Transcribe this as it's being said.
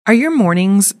Are your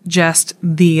mornings just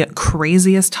the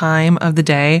craziest time of the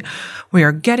day where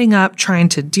you're getting up, trying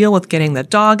to deal with getting the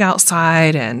dog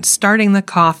outside and starting the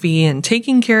coffee and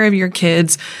taking care of your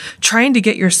kids, trying to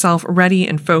get yourself ready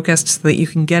and focused so that you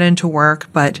can get into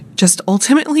work, but just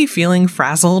ultimately feeling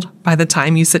frazzled by the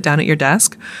time you sit down at your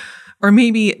desk? Or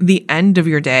maybe the end of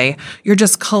your day, you're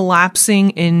just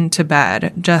collapsing into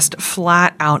bed, just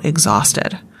flat out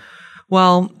exhausted.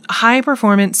 Well,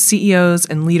 high-performance CEOs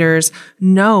and leaders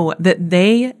know that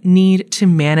they need to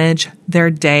manage their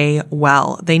day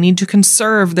well. They need to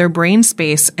conserve their brain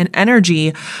space and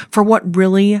energy for what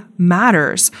really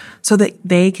matters so that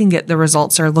they can get the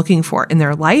results they're looking for in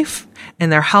their life, in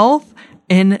their health,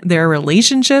 in their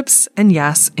relationships, and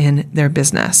yes, in their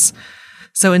business.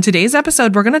 So in today's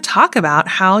episode, we're going to talk about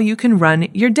how you can run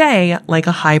your day like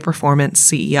a high-performance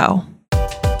CEO.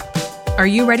 Are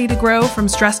you ready to grow from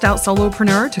stressed out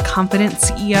solopreneur to confident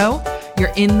CEO?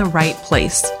 You're in the right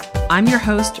place. I'm your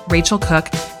host, Rachel Cook,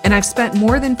 and I've spent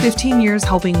more than 15 years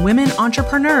helping women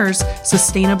entrepreneurs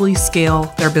sustainably scale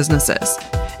their businesses.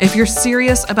 If you're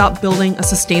serious about building a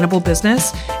sustainable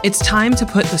business, it's time to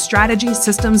put the strategy,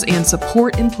 systems, and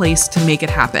support in place to make it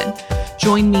happen.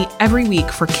 Join me every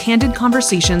week for candid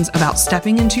conversations about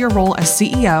stepping into your role as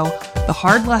CEO, the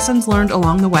hard lessons learned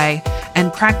along the way,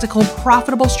 and practical,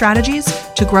 profitable strategies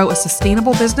to grow a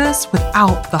sustainable business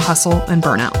without the hustle and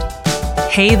burnout.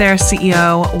 Hey there,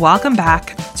 CEO. Welcome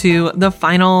back to the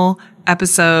final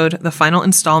episode, the final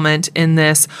installment in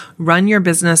this Run Your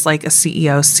Business Like a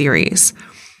CEO series.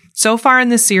 So far in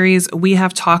this series, we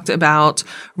have talked about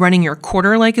running your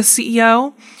quarter like a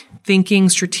CEO, thinking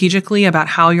strategically about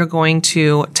how you're going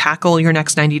to tackle your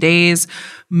next 90 days,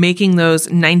 making those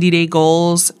 90-day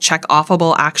goals,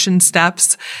 check-offable action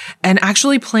steps, and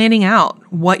actually planning out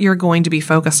what you're going to be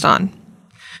focused on.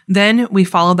 Then we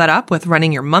followed that up with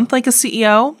running your month like a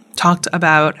CEO, talked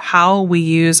about how we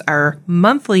use our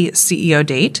monthly CEO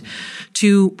date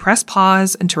to press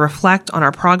pause and to reflect on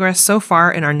our progress so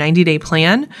far in our 90-day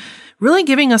plan, really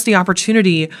giving us the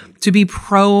opportunity to be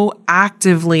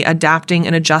proactively adapting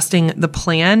and adjusting the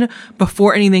plan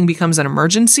before anything becomes an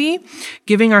emergency,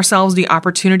 giving ourselves the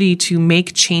opportunity to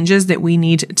make changes that we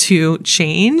need to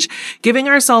change, giving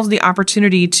ourselves the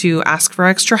opportunity to ask for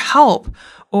extra help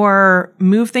or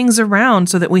move things around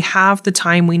so that we have the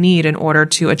time we need in order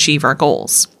to achieve our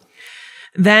goals.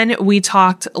 Then we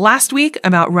talked last week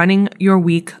about running your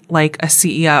week like a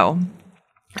CEO.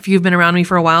 If you've been around me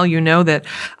for a while, you know that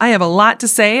I have a lot to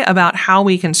say about how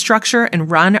we can structure and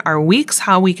run our weeks,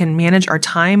 how we can manage our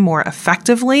time more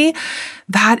effectively.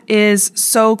 That is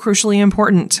so crucially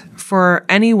important for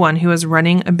anyone who is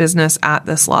running a business at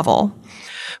this level.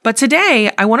 But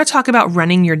today, I want to talk about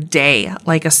running your day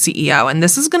like a CEO. And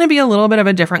this is going to be a little bit of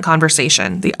a different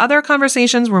conversation. The other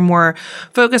conversations were more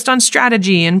focused on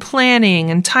strategy and planning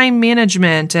and time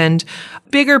management and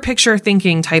bigger picture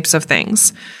thinking types of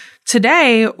things.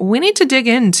 Today, we need to dig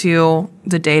into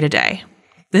the day-to-day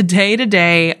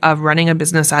of running a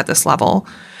business at this level.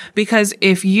 Because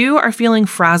if you are feeling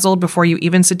frazzled before you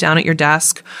even sit down at your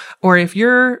desk, or if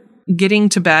you're getting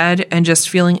to bed and just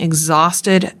feeling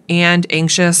exhausted and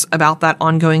anxious about that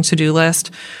ongoing to-do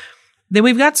list, then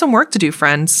we've got some work to do,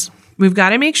 friends. We've got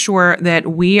to make sure that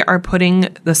we are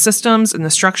putting the systems and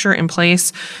the structure in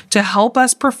place to help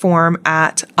us perform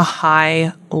at a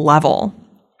high level.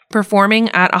 Performing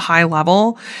at a high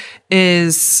level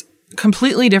is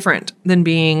completely different than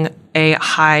being a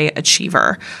high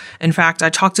achiever. In fact, I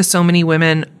talk to so many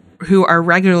women who are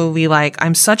regularly like,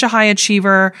 I'm such a high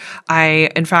achiever.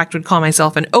 I, in fact, would call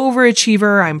myself an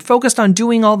overachiever. I'm focused on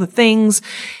doing all the things,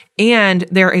 and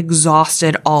they're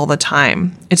exhausted all the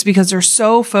time. It's because they're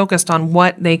so focused on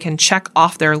what they can check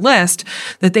off their list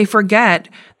that they forget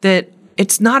that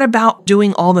it's not about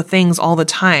doing all the things all the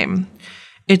time.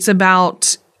 It's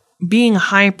about being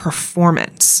high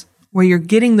performance, where you're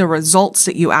getting the results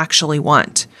that you actually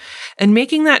want. And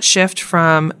making that shift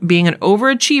from being an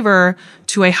overachiever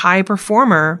to a high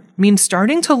performer means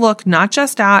starting to look not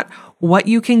just at what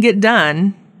you can get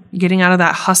done, getting out of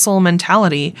that hustle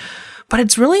mentality, but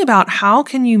it's really about how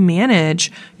can you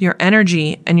manage your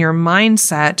energy and your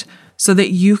mindset so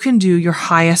that you can do your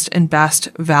highest and best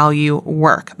value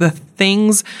work, the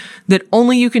things that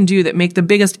only you can do that make the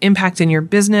biggest impact in your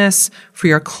business, for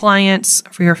your clients,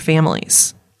 for your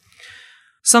families.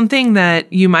 Something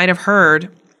that you might have heard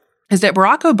is that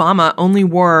Barack Obama only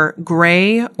wore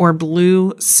gray or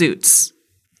blue suits.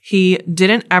 He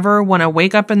didn't ever want to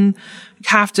wake up and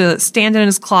have to stand in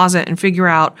his closet and figure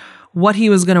out what he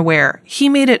was going to wear. He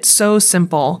made it so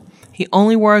simple. He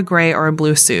only wore a gray or a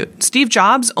blue suit. Steve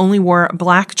Jobs only wore a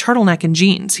black turtleneck and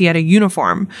jeans. He had a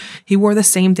uniform. He wore the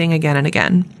same thing again and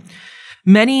again.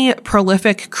 Many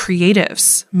prolific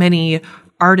creatives, many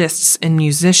artists and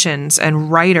musicians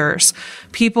and writers,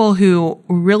 people who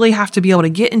really have to be able to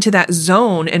get into that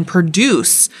zone and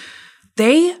produce,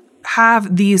 they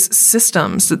have these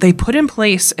systems that they put in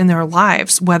place in their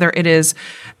lives, whether it is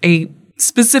a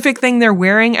specific thing they're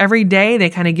wearing every day, they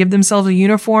kind of give themselves a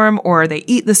uniform, or they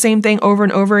eat the same thing over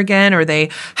and over again, or they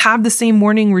have the same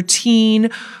morning routine,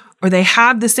 or they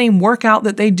have the same workout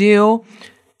that they do.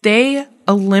 They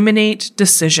eliminate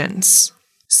decisions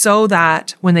so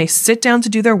that when they sit down to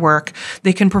do their work,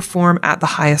 they can perform at the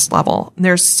highest level. And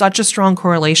there's such a strong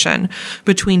correlation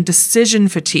between decision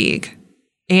fatigue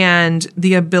and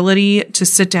the ability to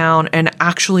sit down and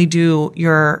actually do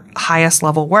your highest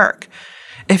level work.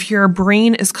 If your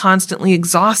brain is constantly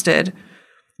exhausted,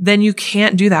 then you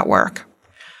can't do that work.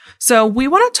 So we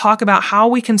want to talk about how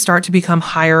we can start to become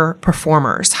higher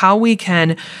performers, how we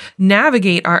can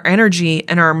navigate our energy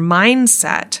and our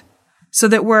mindset so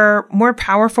that we're more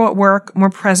powerful at work, more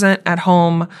present at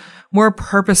home, more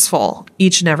purposeful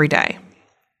each and every day.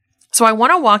 So I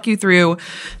want to walk you through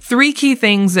 3 key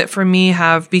things that for me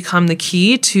have become the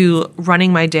key to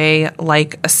running my day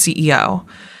like a CEO.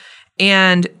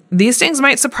 And these things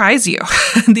might surprise you.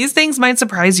 These things might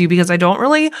surprise you because I don't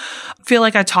really feel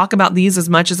like I talk about these as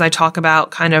much as I talk about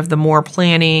kind of the more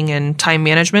planning and time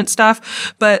management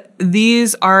stuff. But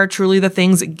these are truly the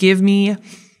things that give me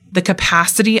the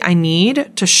capacity I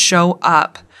need to show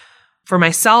up for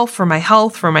myself, for my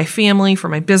health, for my family, for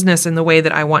my business in the way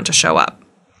that I want to show up.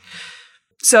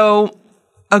 So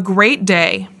a great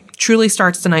day truly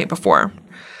starts the night before.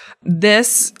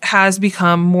 This has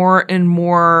become more and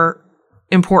more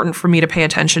important for me to pay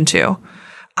attention to.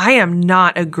 I am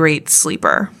not a great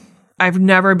sleeper. I've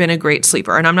never been a great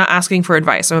sleeper, and I'm not asking for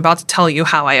advice. I'm about to tell you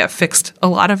how I have fixed a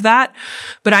lot of that,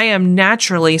 but I am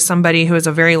naturally somebody who is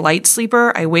a very light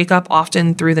sleeper. I wake up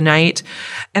often through the night.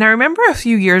 And I remember a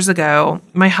few years ago,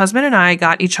 my husband and I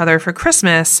got each other for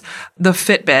Christmas the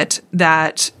Fitbit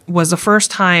that was the first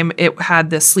time it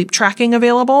had this sleep tracking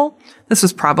available. This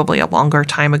was probably a longer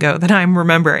time ago than I'm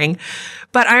remembering.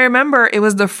 But I remember it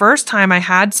was the first time I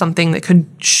had something that could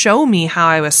show me how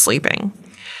I was sleeping.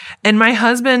 And my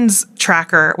husband's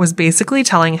tracker was basically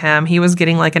telling him he was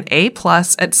getting like an A+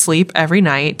 at sleep every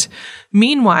night.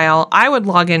 Meanwhile, I would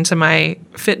log into my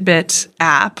Fitbit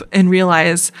app and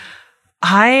realize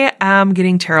I am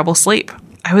getting terrible sleep.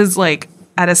 I was like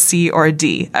at a C or a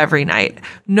D every night.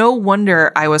 No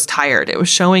wonder I was tired. It was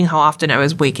showing how often I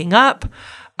was waking up.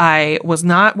 I was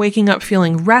not waking up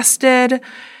feeling rested.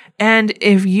 And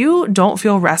if you don't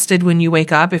feel rested when you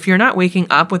wake up, if you're not waking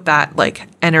up with that like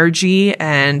energy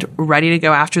and ready to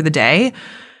go after the day,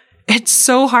 it's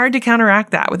so hard to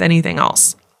counteract that with anything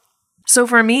else. So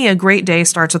for me, a great day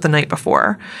starts with the night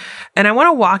before. And I want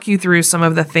to walk you through some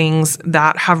of the things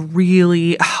that have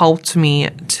really helped me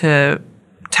to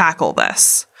tackle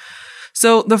this.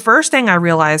 So the first thing I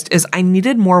realized is I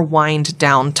needed more wind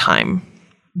down time.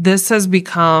 This has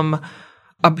become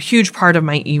a huge part of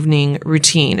my evening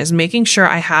routine, is making sure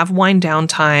I have wind down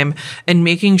time and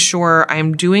making sure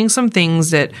I'm doing some things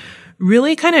that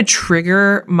really kind of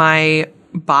trigger my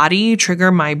body, trigger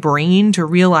my brain to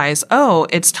realize, oh,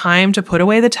 it's time to put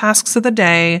away the tasks of the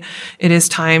day. It is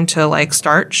time to like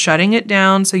start shutting it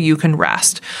down so you can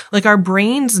rest. Like our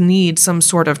brains need some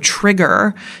sort of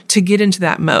trigger to get into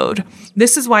that mode.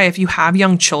 This is why if you have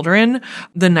young children,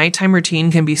 the nighttime routine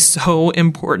can be so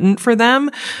important for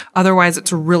them. Otherwise,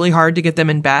 it's really hard to get them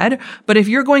in bed. But if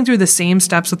you're going through the same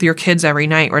steps with your kids every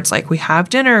night, where it's like we have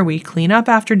dinner, we clean up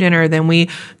after dinner, then we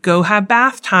go have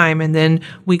bath time, and then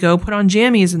we go put on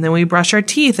jammies, and then we brush our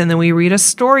teeth, and then we read a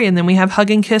story, and then we have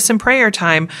hug and kiss and prayer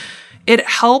time, it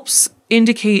helps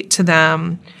indicate to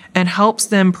them and helps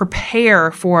them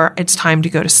prepare for it's time to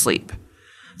go to sleep.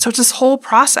 So it's this whole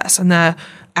process. And the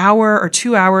hour or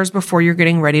 2 hours before you're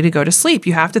getting ready to go to sleep,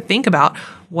 you have to think about,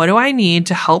 what do I need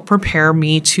to help prepare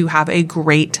me to have a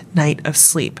great night of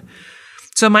sleep?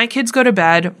 So my kids go to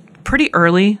bed pretty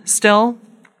early still.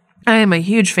 I am a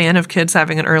huge fan of kids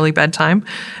having an early bedtime.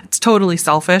 It's totally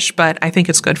selfish, but I think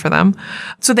it's good for them.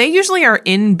 So they usually are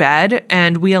in bed,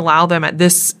 and we allow them at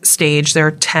this stage,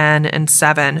 they're 10 and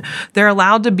 7. They're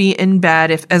allowed to be in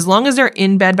bed as long as they're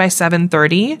in bed by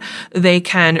 7:30, they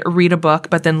can read a book,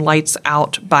 but then lights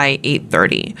out by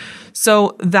 8:30.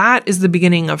 So that is the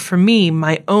beginning of, for me,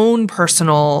 my own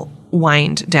personal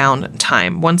wind down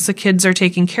time. Once the kids are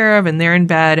taken care of and they're in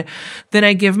bed, then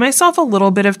I give myself a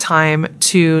little bit of time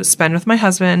to spend with my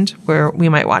husband, where we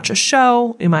might watch a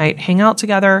show, we might hang out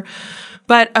together.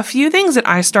 But a few things that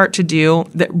I start to do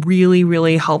that really,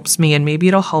 really helps me, and maybe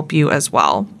it'll help you as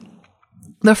well.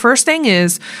 The first thing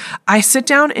is I sit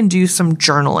down and do some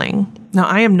journaling. Now,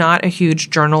 I am not a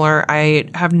huge journaler. I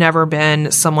have never been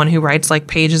someone who writes like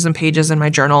pages and pages in my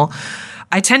journal.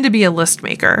 I tend to be a list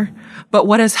maker. But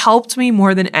what has helped me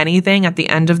more than anything at the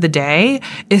end of the day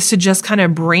is to just kind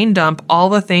of brain dump all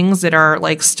the things that are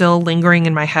like still lingering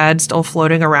in my head, still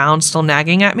floating around, still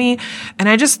nagging at me. And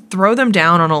I just throw them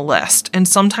down on a list. And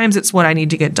sometimes it's what I need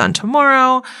to get done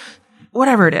tomorrow.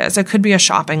 Whatever it is, it could be a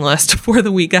shopping list for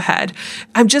the week ahead.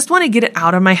 I just want to get it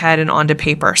out of my head and onto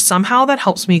paper. Somehow that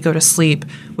helps me go to sleep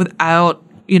without,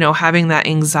 having that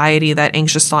anxiety, that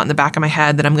anxious thought in the back of my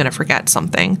head that I'm going to forget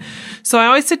something. So I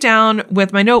always sit down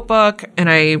with my notebook and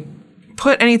I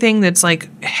put anything that's like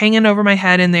hanging over my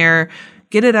head in there,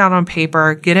 get it out on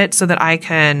paper, get it so that I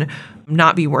can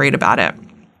not be worried about it.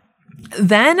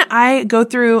 Then I go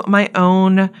through my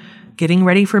own getting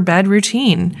ready for bed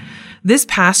routine. This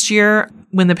past year,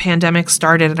 when the pandemic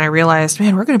started and I realized,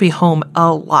 man, we're going to be home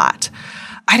a lot,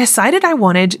 I decided I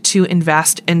wanted to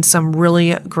invest in some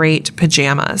really great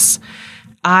pajamas.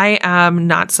 I am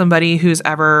not somebody who's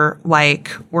ever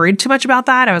worried too much about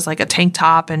that. I was like a tank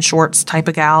top and shorts type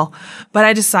of gal, but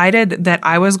I decided that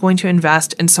I was going to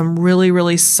invest in some really,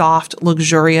 really soft,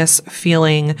 luxurious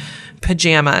feeling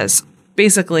pajamas.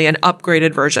 Basically an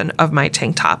upgraded version of my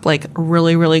tank top, like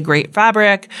really, really great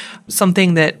fabric,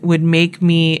 something that would make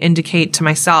me indicate to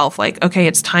myself, like, okay,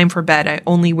 it's time for bed. I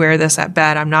only wear this at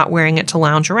bed. I'm not wearing it to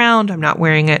lounge around. I'm not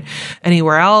wearing it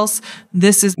anywhere else.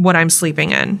 This is what I'm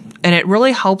sleeping in. And it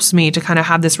really helps me to kind of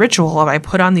have this ritual of I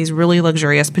put on these really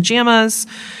luxurious pajamas.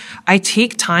 I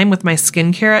take time with my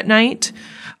skincare at night.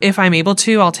 If I'm able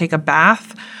to, I'll take a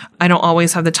bath. I don't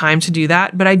always have the time to do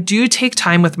that, but I do take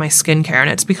time with my skincare,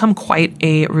 and it's become quite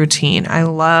a routine. I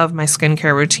love my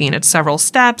skincare routine. It's several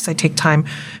steps. I take time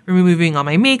removing all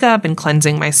my makeup and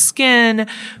cleansing my skin,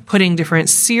 putting different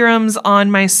serums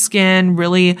on my skin,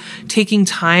 really taking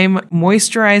time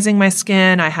moisturizing my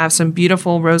skin. I have some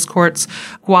beautiful rose quartz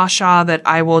gua sha that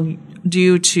I will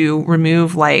do to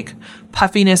remove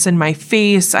puffiness in my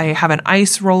face. I have an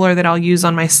ice roller that I'll use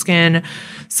on my skin.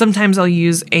 Sometimes I'll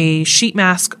use a sheet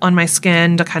mask on my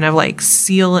skin to kind of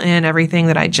seal in everything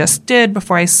that I just did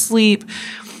before I sleep.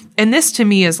 And this to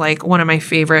me is one of my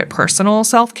favorite personal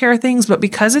self-care things, but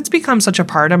because it's become such a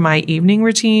part of my evening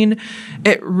routine,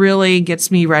 it really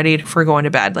gets me ready for going to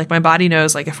bed. My body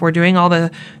knows, if we're doing all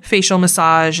the facial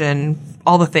massage and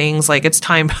all the things, it's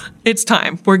time,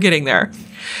 we're getting there.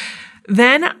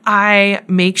 Then I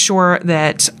make sure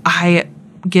that I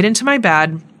get into my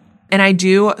bed and I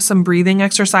do some breathing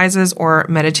exercises or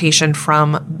meditation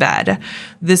from bed.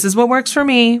 This is what works for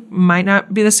me. Might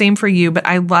not be the same for you, but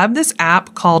I love this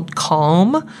app called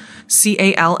Calm,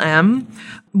 CALM.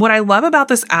 What I love about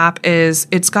this app is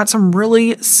it's got some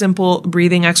really simple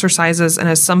breathing exercises. And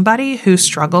as somebody who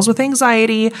struggles with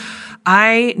anxiety,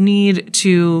 I need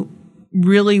to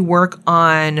really work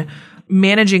on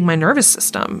managing my nervous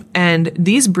system. And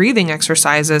these breathing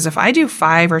exercises, if I do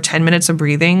 5 or 10 minutes of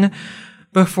breathing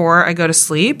before I go to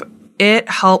sleep, it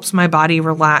helps my body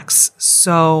relax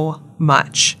so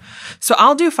much. So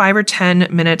I'll do 5 or 10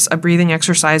 minutes of breathing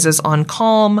exercises on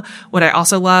Calm. What I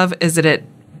also love is that it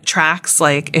tracks,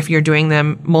 if you're doing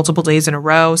them multiple days in a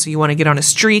row, so you want to get on a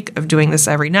streak of doing this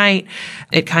every night,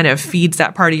 it kind of feeds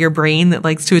that part of your brain that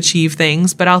likes to achieve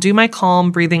things. But I'll do my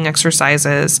Calm breathing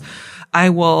exercises. I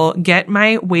will get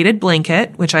my weighted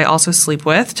blanket, which I also sleep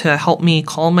with, to help me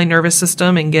calm my nervous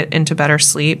system and get into better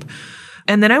sleep.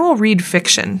 And then I will read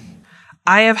fiction.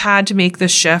 I have had to make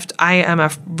this shift. I am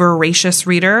a voracious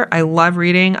reader. I love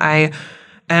reading. I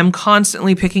am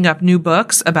constantly picking up new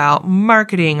books about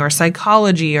marketing or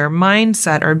psychology or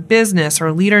mindset or business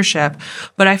or leadership.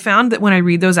 But I found that when I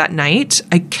read those at night,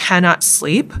 I cannot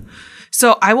sleep.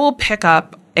 So I will pick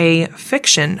up a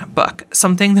fiction book,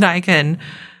 something that I can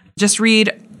just read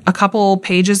a couple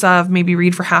pages of, maybe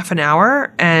read for half an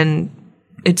hour, and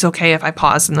it's okay if I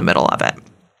pause in the middle of it.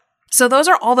 So those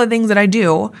are all the things that I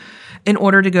do in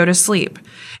order to go to sleep.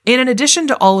 And in addition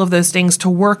to all of those things to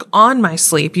work on my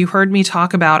sleep, you heard me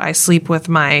talk about I sleep with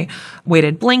my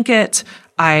weighted blanket.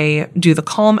 I do the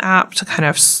Calm app to kind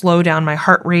of slow down my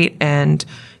heart rate and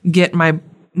get my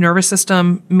nervous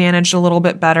system managed a little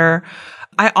bit better.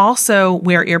 I also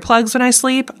wear earplugs when I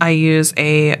sleep. I use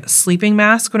a sleeping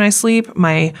mask when I sleep.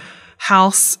 My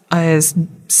house is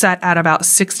set at about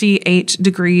 68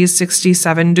 degrees,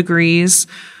 67 degrees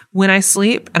when I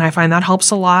sleep, and I find that helps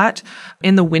a lot.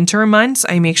 In the winter months,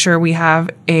 I make sure we have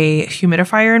a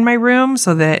humidifier in my room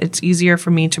so that it's easier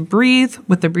for me to breathe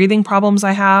with the breathing problems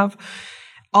I have.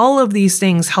 All of these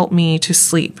things help me to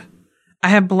sleep. I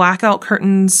have blackout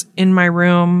curtains in my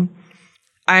room.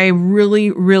 I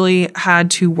really, really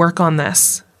had to work on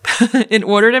this in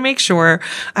order to make sure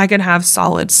I could have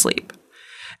solid sleep.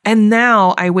 And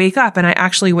now I wake up and I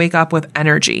actually wake up with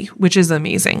energy, which is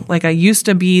amazing. Like I used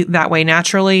to be that way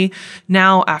naturally.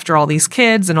 Now, after all these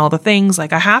kids and all the things,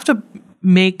 like I have to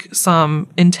make some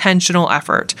intentional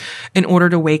effort in order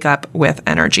to wake up with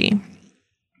energy.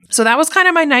 So that was kind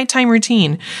of my nighttime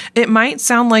routine. It might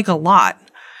sound like a lot,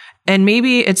 and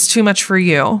maybe it's too much for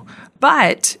you,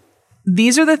 but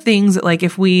these are the things that, like,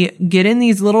 if we get in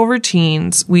these little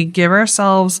routines, we give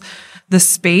ourselves the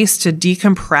space to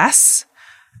decompress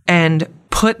and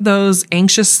put those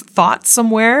anxious thoughts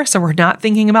somewhere so we're not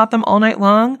thinking about them all night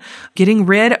long, getting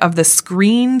rid of the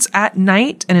screens at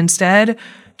night and instead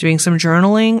doing some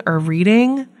journaling or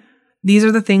reading. These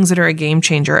are the things that are a game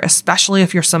changer, especially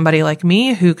if you're somebody like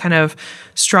me who kind of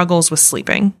struggles with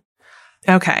sleeping.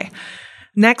 Okay.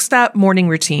 Next up, morning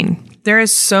routine. There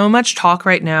is so much talk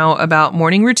right now about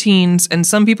morning routines, and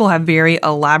some people have very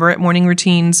elaborate morning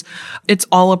routines. It's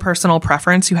all a personal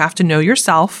preference. You have to know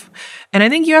yourself. And I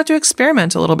think you have to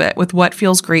experiment a little bit with what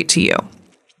feels great to you.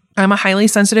 I'm a highly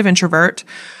sensitive introvert.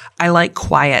 I like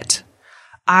quiet.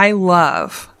 I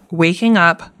love waking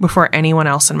up before anyone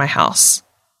else in my house.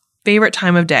 Favorite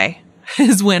time of day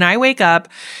is when I wake up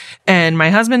and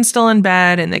my husband's still in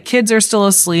bed and the kids are still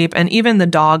asleep and even the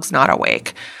dog's not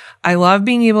awake. I love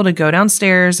being able to go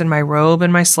downstairs in my robe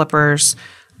and my slippers.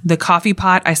 The coffee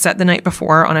pot I set the night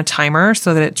before on a timer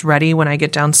so that it's ready when I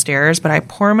get downstairs, but I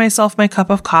pour myself my cup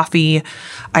of coffee.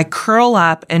 I curl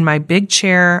up in my big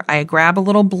chair. I grab a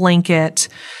little blanket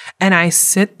and I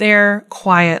sit there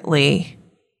quietly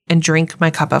and drink my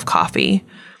cup of coffee.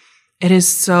 It is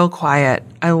so quiet.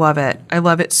 I love it. I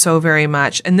love it so very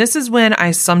much. And this is when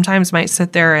I sometimes might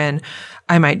sit there and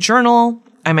I might journal.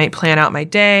 I might plan out my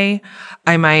day.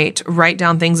 I might write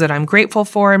down things that I'm grateful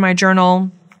for in my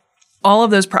journal. All of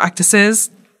those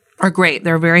practices are great.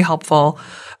 They're very helpful.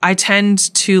 I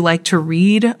tend to like to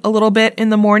read a little bit in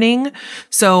the morning.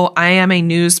 So I am a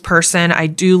news person. I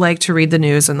do like to read the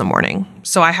news in the morning.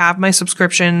 So I have my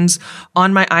subscriptions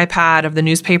on my iPad of the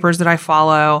newspapers that I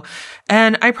follow.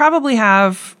 And I probably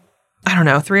have,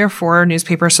 3 or 4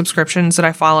 newspaper subscriptions that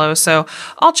I follow. So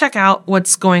I'll check out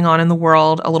what's going on in the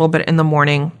world a little bit in the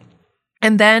morning.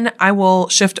 And then I will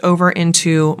shift over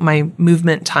into my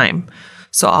movement time.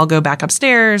 So I'll go back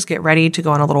upstairs, get ready to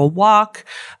go on a little walk,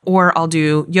 or I'll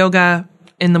do yoga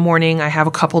in the morning. I have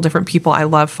a couple different people I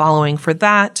love following for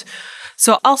that.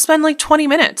 So I'll spend like 20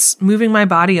 minutes moving my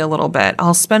body a little bit.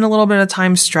 I'll spend a little bit of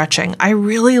time stretching. I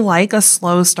really like a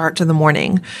slow start to the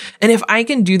morning. And if I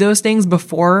can do those things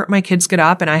before my kids get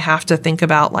up and I have to think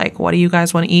about like, what do you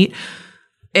guys want to eat?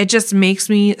 It just makes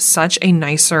me such a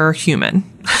nicer human.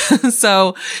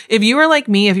 So if you are like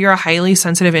me, if you're a highly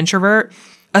sensitive introvert,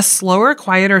 a slower,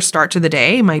 quieter start to the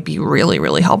day might be really,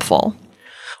 really helpful.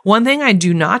 One thing I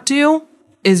do not do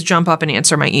is jump up and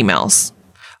answer my emails.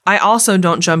 I also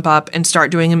don't jump up and start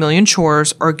doing a million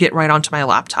chores or get right onto my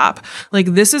laptop. Like,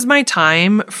 this is my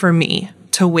time for me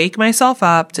to wake myself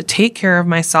up, to take care of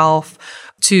myself,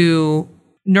 to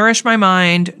nourish my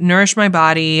mind, nourish my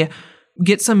body,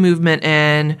 get some movement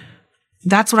in.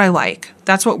 That's what I like.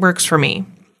 That's what works for me.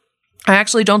 I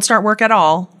actually don't start work at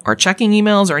all or checking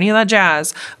emails or any of that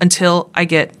jazz until I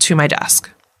get to my desk.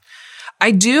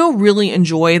 I do really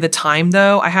enjoy the time,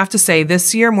 though. I have to say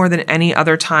this year, more than any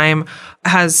other time,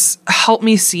 has helped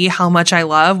me see how much I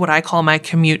love what I call my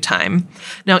commute time.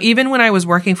 Now, even when I was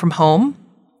working from home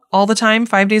all the time,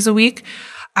 5 days a week,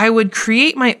 I would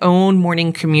create my own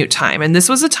morning commute time. And this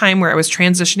was a time where I was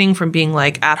transitioning from being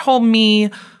like at home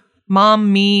me,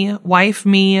 mom me, wife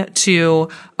me, to,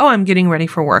 I'm getting ready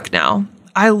for work now.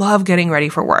 I love getting ready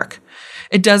for work.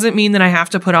 It doesn't mean that I have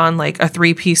to put on like a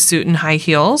 3-piece suit and high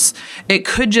heels. It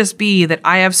could just be that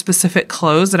I have specific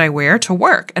clothes that I wear to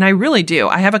work. And I really do.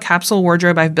 I have a capsule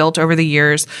wardrobe I've built over the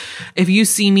years. If you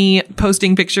see me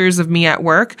posting pictures of me at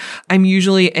work, I'm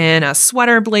usually in a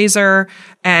sweater blazer,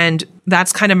 and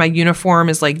that's kind of my uniform,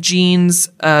 is like jeans,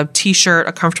 a t-shirt,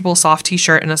 a comfortable soft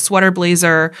t-shirt, and a sweater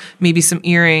blazer, maybe some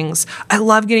earrings. I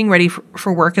love getting ready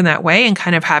for work in that way and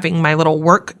kind of having my little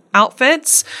work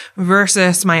outfits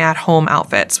versus my at-home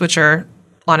outfits, which are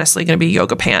honestly going to be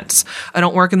yoga pants. I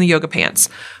don't work in the yoga pants,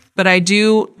 but I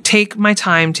do take my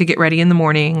time to get ready in the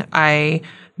morning. I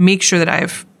make sure that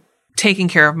I've taken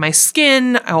care of my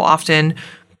skin. I will often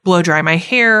blow dry my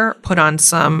hair, put on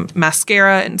some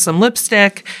mascara and some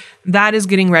lipstick. That is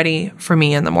getting ready for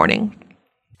me in the morning.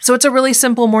 So it's a really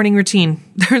simple morning routine.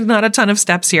 There's not a ton of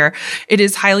steps here. It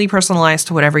is highly personalized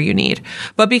to whatever you need.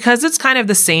 But because it's kind of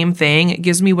the same thing, it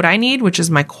gives me what I need, which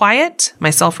is my quiet, my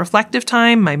self-reflective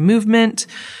time, my movement,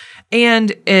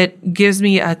 and it gives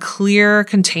me a clear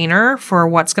container for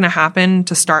what's going to happen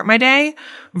to start my day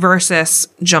versus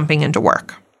jumping into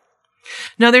work.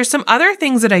 Now, there's some other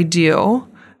things that I do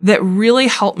that really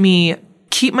help me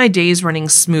keep my days running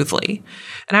smoothly.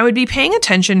 And I would be paying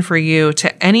attention for you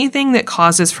to anything that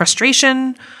causes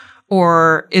frustration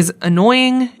or is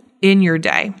annoying in your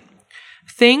day.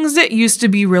 Things that used to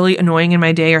be really annoying in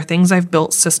my day are things I've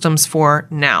built systems for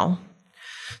now.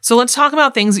 So let's talk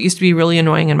about things that used to be really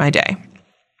annoying in my day.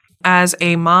 As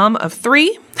a mom of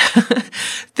 3,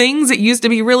 things that used to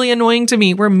be really annoying to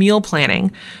me were meal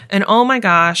planning. And oh my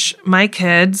gosh, my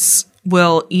kids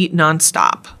will eat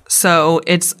nonstop. So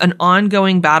it's an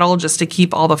ongoing battle just to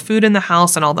keep all the food in the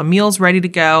house and all the meals ready to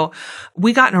go.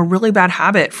 We got in a really bad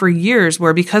habit for years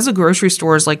where, because the grocery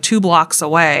store is like 2 blocks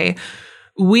away,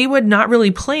 we would not really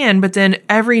plan, but then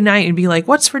every night it'd be like,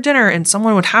 what's for dinner? And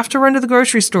someone would have to run to the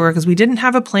grocery store because we didn't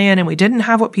have a plan and we didn't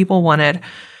have what people wanted.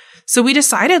 So we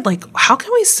decided, like, how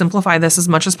can we simplify this as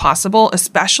much as possible,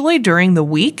 especially during the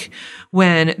week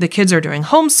when the kids are doing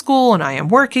homeschool and I am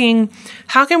working?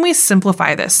 How can we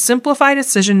simplify this? Simplify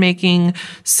decision-making,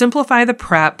 simplify the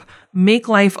prep, make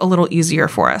life a little easier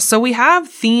for us. So we have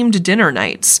themed dinner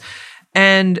nights,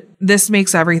 and this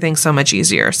makes everything so much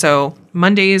easier. So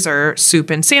Mondays are soup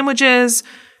and sandwiches.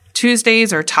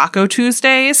 Tuesdays are Taco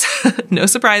Tuesdays. No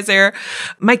surprise there.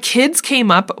 My kids came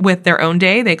up with their own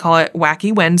day. They call it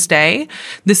Wacky Wednesday.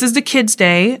 This is the kids'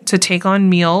 day to take on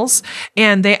meals,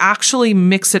 and they actually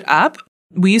mix it up.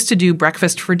 We used to do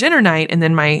breakfast for dinner night, and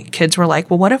then my kids were like,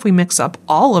 well, what if we mix up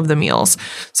all of the meals?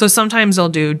 So sometimes they'll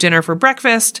do dinner for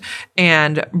breakfast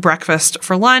and breakfast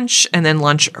for lunch and then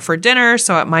lunch for dinner.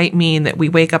 So it might mean that we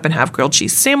wake up and have grilled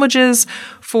cheese sandwiches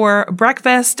for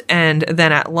breakfast, and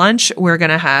then at lunch, we're going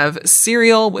to have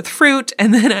cereal with fruit,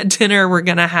 and then at dinner, we're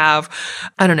going to have,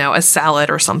 I don't know, a salad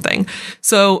or something.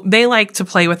 So they like to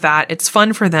play with that. It's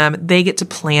fun for them. They get to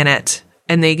plan it,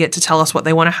 and they get to tell us what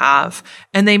they want to have,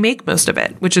 and they make most of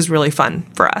it, which is really fun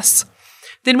for us.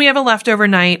 Then we have a leftover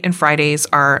night, and Fridays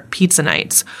are pizza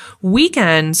nights.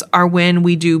 Weekends are when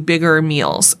we do bigger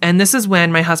meals. And this is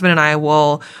when my husband and I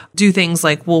will do things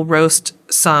like we'll roast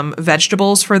some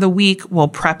vegetables for the week. We'll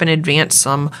prep in advance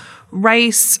some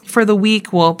rice for the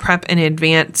week. We'll prep in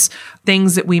advance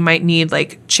things that we might need,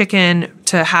 like chicken,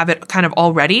 to have it kind of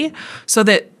all ready so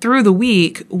that through the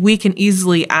week, we can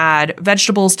easily add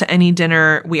vegetables to any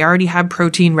dinner. We already have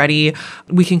protein ready.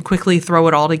 We can quickly throw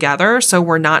it all together, so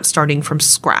we're not starting from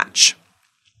scratch.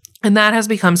 And that has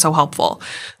become so helpful.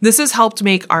 This has helped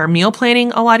make our meal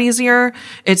planning a lot easier.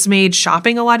 It's made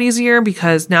shopping a lot easier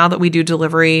because now that we do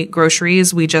delivery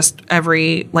groceries, we just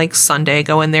every Sunday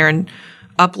go in there and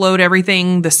upload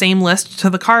everything, the same list to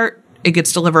the cart. It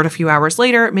gets delivered a few hours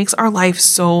later. It makes our life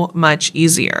so much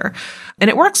easier. And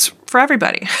it works for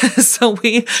everybody. So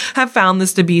we have found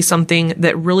this to be something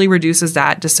that really reduces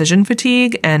that decision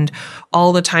fatigue and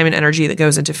all the time and energy that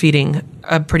goes into feeding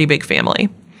a pretty big family.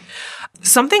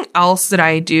 Something else that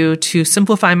I do to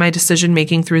simplify my decision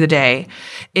making through the day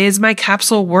is my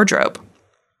capsule wardrobe.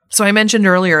 So I mentioned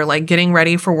earlier, getting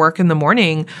ready for work in the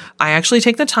morning, I actually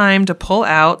take the time to pull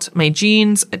out my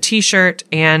jeans, a t-shirt,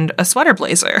 and a sweater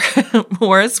blazer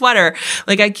or a sweater.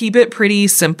 I keep it pretty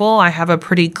simple. I have a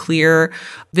pretty clear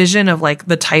vision of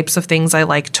the types of things I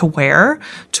like to wear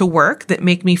to work that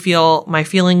make me feel my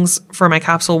feelings for my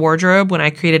capsule wardrobe. When I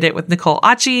created it with Nicole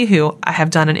Achi, who I have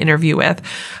done an interview with,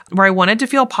 where I wanted to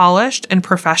feel polished and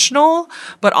professional,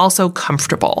 but also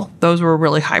comfortable. Those were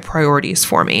really high priorities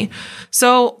for me.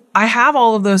 So I have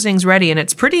all of those things ready, and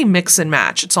it's pretty mix and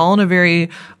match. It's all in a very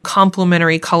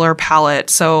complementary color palette.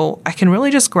 So I can really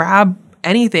just grab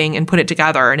anything and put it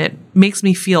together, and it makes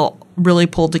me feel really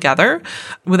pulled together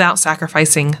without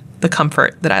sacrificing the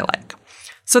comfort that I like.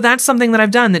 So that's something that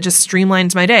I've done that just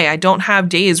streamlines my day. I don't have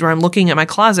days where I'm looking at my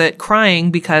closet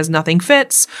crying because nothing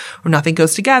fits or nothing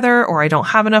goes together or I don't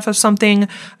have enough of something.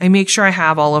 I make sure I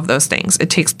have all of those things. It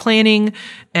takes planning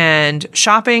and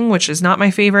shopping, which is not my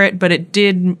favorite, but it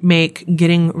did make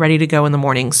getting ready to go in the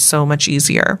morning so much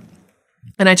easier.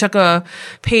 And I took a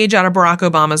page out of Barack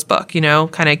Obama's book,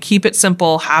 kind of keep it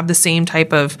simple, have the same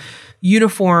type of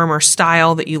uniform or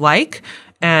style that you like,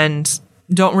 and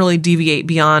don't really deviate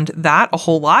beyond that a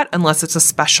whole lot unless it's a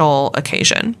special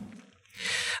occasion.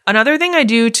 Another thing I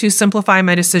do to simplify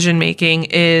my decision making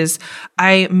is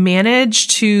I manage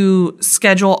to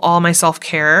schedule all my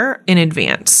self-care in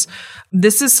advance.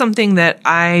 This is something that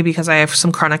because I have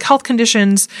some chronic health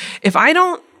conditions, if I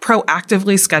don't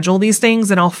proactively schedule these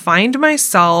things, and I'll find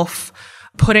myself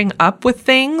putting up with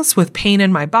things, with pain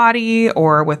in my body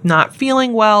or with not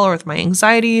feeling well or with my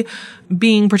anxiety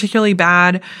being particularly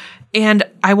bad. And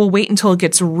I will wait until it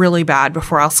gets really bad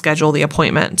before I'll schedule the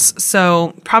appointments.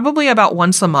 So probably about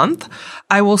once a month,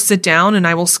 I will sit down and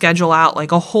I will schedule out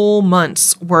like a whole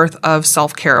month's worth of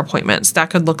self-care appointments. That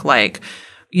could look like,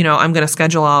 I'm going to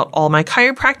schedule out all my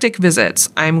chiropractic visits.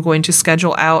 I'm going to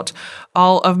schedule out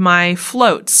all of my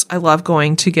floats. I love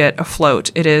going to get a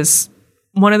float. It is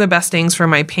one of the best things for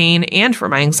my pain and for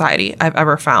my anxiety I've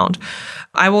ever found.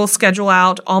 I will schedule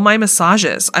out all my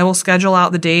massages. I will schedule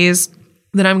out the days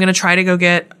that I'm going to try to go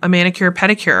get a manicure,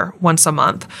 pedicure once a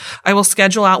month. I will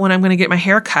schedule out when I'm going to get my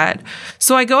hair cut.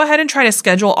 So I go ahead and try to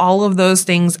schedule all of those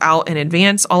things out in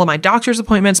advance, all of my doctor's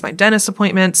appointments, my dentist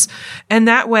appointments. And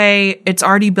that way it's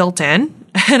already built in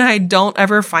and I don't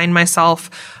ever find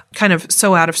myself kind of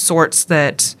so out of sorts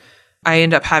that I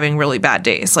end up having really bad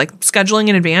days. Like scheduling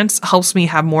in advance helps me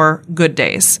have more good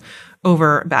days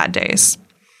over bad days.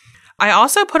 I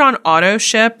also put on auto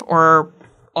ship or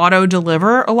auto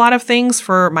deliver a lot of things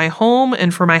for my home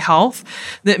and for my health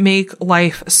that make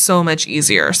life so much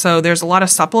easier. So there's a lot of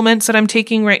supplements that I'm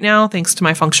taking right now, thanks to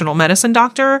my functional medicine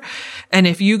doctor. And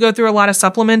if you go through a lot of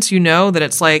supplements, you know that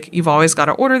it's like you've always got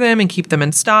to order them and keep them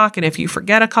in stock. And if you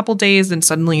forget a couple days, then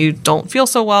suddenly you don't feel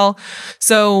so well.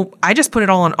 So I just put it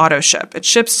all on auto ship. It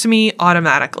ships to me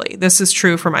automatically. This is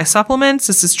true for my supplements.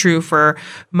 This is true for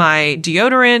my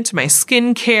deodorant, my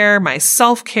skincare, my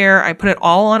self-care. I put it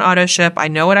all on auto ship. I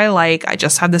know what I like. I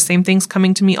just have the same things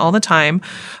coming to me all the time.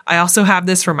 I also have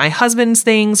this for my husband's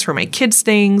things, for my kids'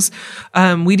 things.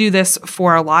 We do this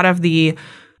for a lot of the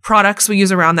products we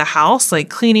use around the house, like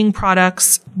cleaning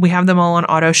products. We have them all on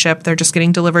auto ship. They're just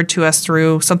getting delivered to us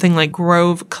through something like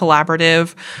Grove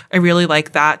Collaborative. I really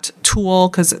like that tool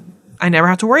because I never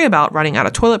have to worry about running out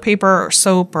of toilet paper or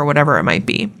soap or whatever it might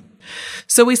be.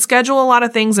 So we schedule a lot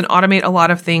of things and automate a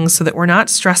lot of things so that we're not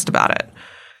stressed about it.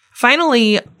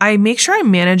 Finally, I make sure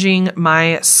I'm managing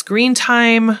my screen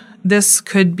time. This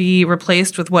could be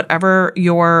replaced with whatever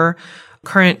your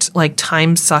current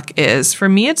time suck is. For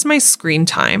me, it's my screen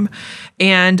time.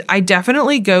 And I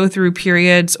definitely go through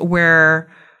periods where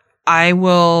I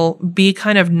will be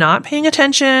kind of not paying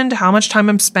attention to how much time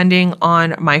I'm spending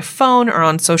on my phone or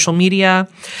on social media.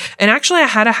 And actually, I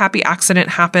had a happy accident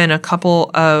happen a couple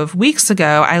of weeks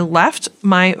ago. I left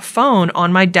my phone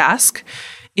on my desk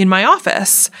in my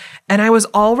office, and I was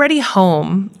already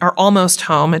home or almost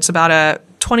home. It's about a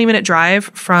 20-minute drive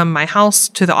from my house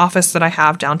to the office that I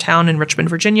have downtown in Richmond,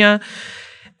 Virginia.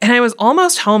 And I was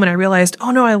almost home and I realized,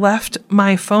 oh no, I left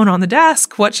my phone on the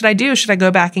desk. What should I do? Should I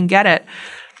go back and get it?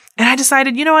 And I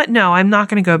decided, you know what? No, I'm not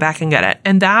going to go back and get it.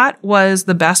 And that was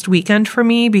the best weekend for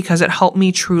me because it helped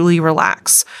me truly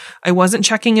relax. I wasn't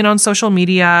checking in on social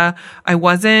media. I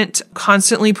wasn't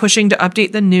constantly pushing to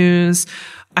update the news.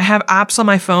 I have apps on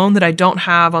my phone that I don't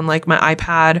have on my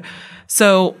iPad.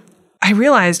 So I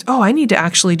realized, I need to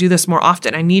actually do this more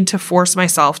often. I need to force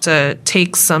myself to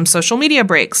take some social media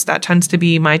breaks. That tends to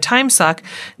be my time suck,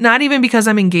 not even because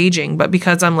I'm engaging, but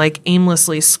because I'm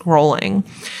aimlessly scrolling.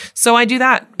 So I do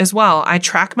that as well. I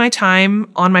track my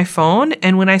time on my phone.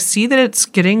 And when I see that it's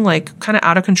getting kind of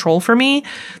out of control for me,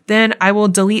 then I will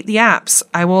delete the apps.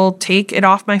 I will take it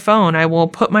off my phone. I will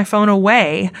put my phone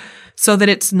away so that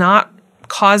it's not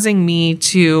causing me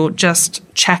to just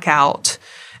check out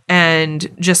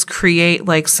and just create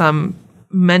some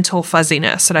mental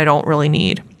fuzziness that I don't really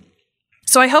need.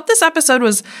 So I hope this episode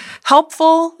was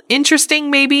helpful,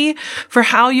 interesting maybe, for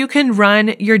how you can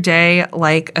run your day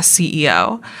like a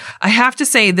CEO. I have to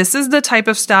say, this is the type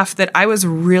of stuff that I was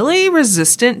really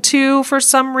resistant to for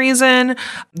some reason,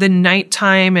 the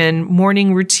nighttime and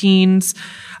morning routines.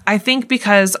 I think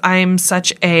because I'm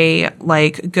such a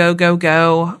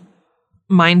go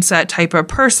mindset type of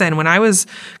person, when I was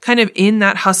kind of in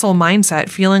that hustle mindset,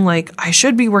 feeling like I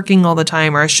should be working all the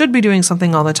time, or I should be doing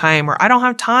something all the time, or I don't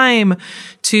have time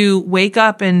to wake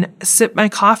up and sip my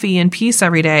coffee in peace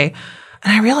every day.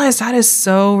 And I realized that is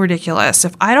so ridiculous.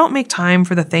 If I don't make time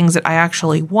for the things that I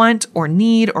actually want or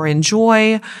need or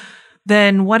enjoy,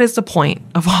 then what is the point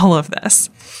of all of this?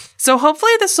 So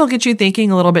hopefully this will get you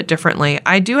thinking a little bit differently.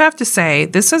 I do have to say,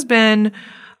 this has been,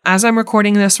 as I'm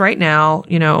recording this right now,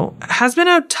 has been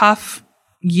a tough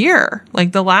year.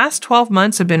 The last 12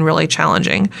 months have been really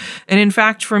challenging. And in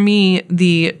fact, for me,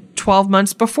 the 12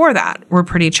 months before that were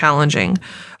pretty challenging.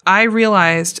 I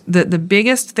realized that the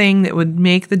biggest thing that would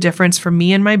make the difference for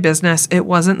me and my business, it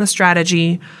wasn't the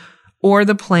strategy or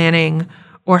the planning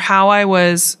or how I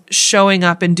was showing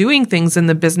up and doing things in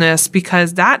the business,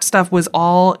 because that stuff was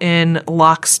all in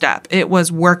lockstep. It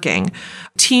was working.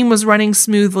 Team was running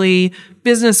smoothly.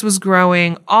 Business was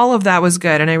growing. All of that was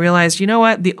good. And I realized, you know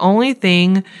what? The only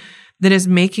thing that is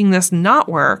making this not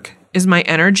work is my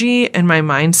energy and my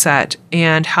mindset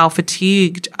and how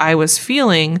fatigued I was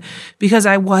feeling because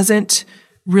I wasn't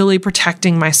really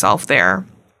protecting myself there.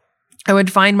 I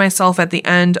would find myself at the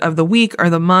end of the week or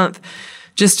the month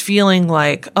just feeling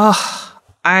like,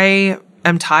 I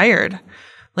am tired.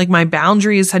 Like my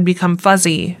boundaries had become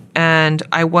fuzzy and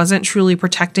I wasn't truly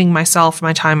protecting myself,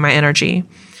 my time, my energy.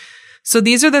 So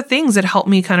these are the things that helped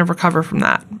me kind of recover from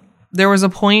that. There was a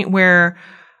point where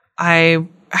I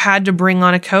had to bring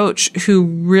on a coach who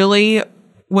really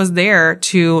was there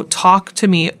to talk to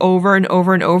me over and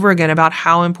over and over again about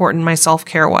how important my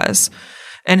self-care was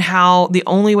and how the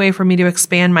only way for me to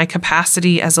expand my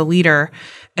capacity as a leader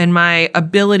and my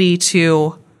ability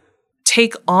to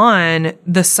take on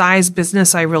the size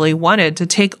business I really wanted, to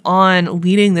take on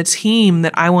leading the team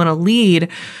that I want to lead,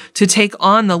 to take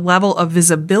on the level of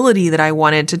visibility that I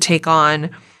wanted to take on.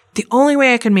 The only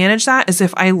way I could manage that is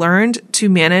if I learned to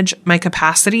manage my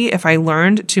capacity, if I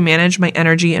learned to manage my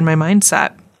energy and my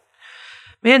mindset.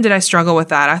 Man, did I struggle with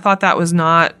that. I thought that was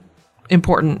not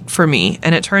important for me.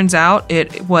 And it turns out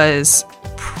it was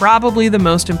probably the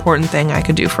most important thing I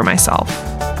could do for myself.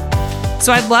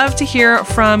 So I'd love to hear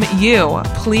from you.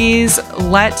 Please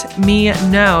let me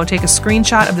know. Take a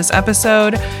screenshot of this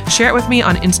episode, share it with me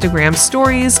on Instagram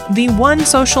stories, the one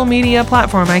social media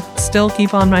platform I still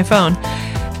keep on my phone,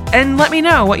 and let me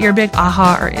know what your big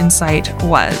aha or insight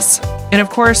was. And of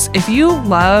course, if you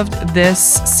loved this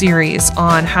series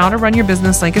on how to run your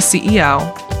business like a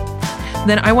CEO,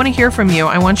 then I want to hear from you.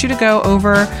 I want you to go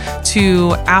over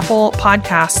to Apple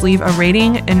Podcasts, leave a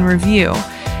rating and review.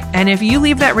 And if you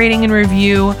leave that rating and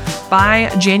review by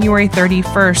January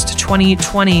 31st,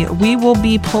 2020, we will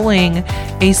be pulling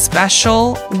a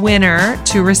special winner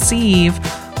to receive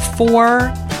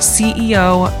 4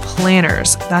 CEO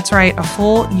planners. That's right, a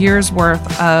full year's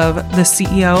worth of the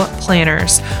CEO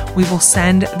planners. We will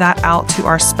send that out to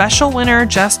our special winner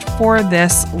just for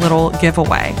this little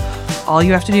giveaway. All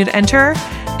you have to do to enter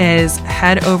is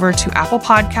head over to Apple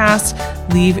Podcasts,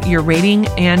 leave your rating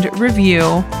and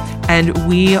review, and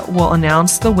we will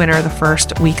announce the winner the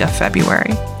first week of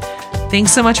February.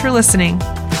 Thanks so much for listening.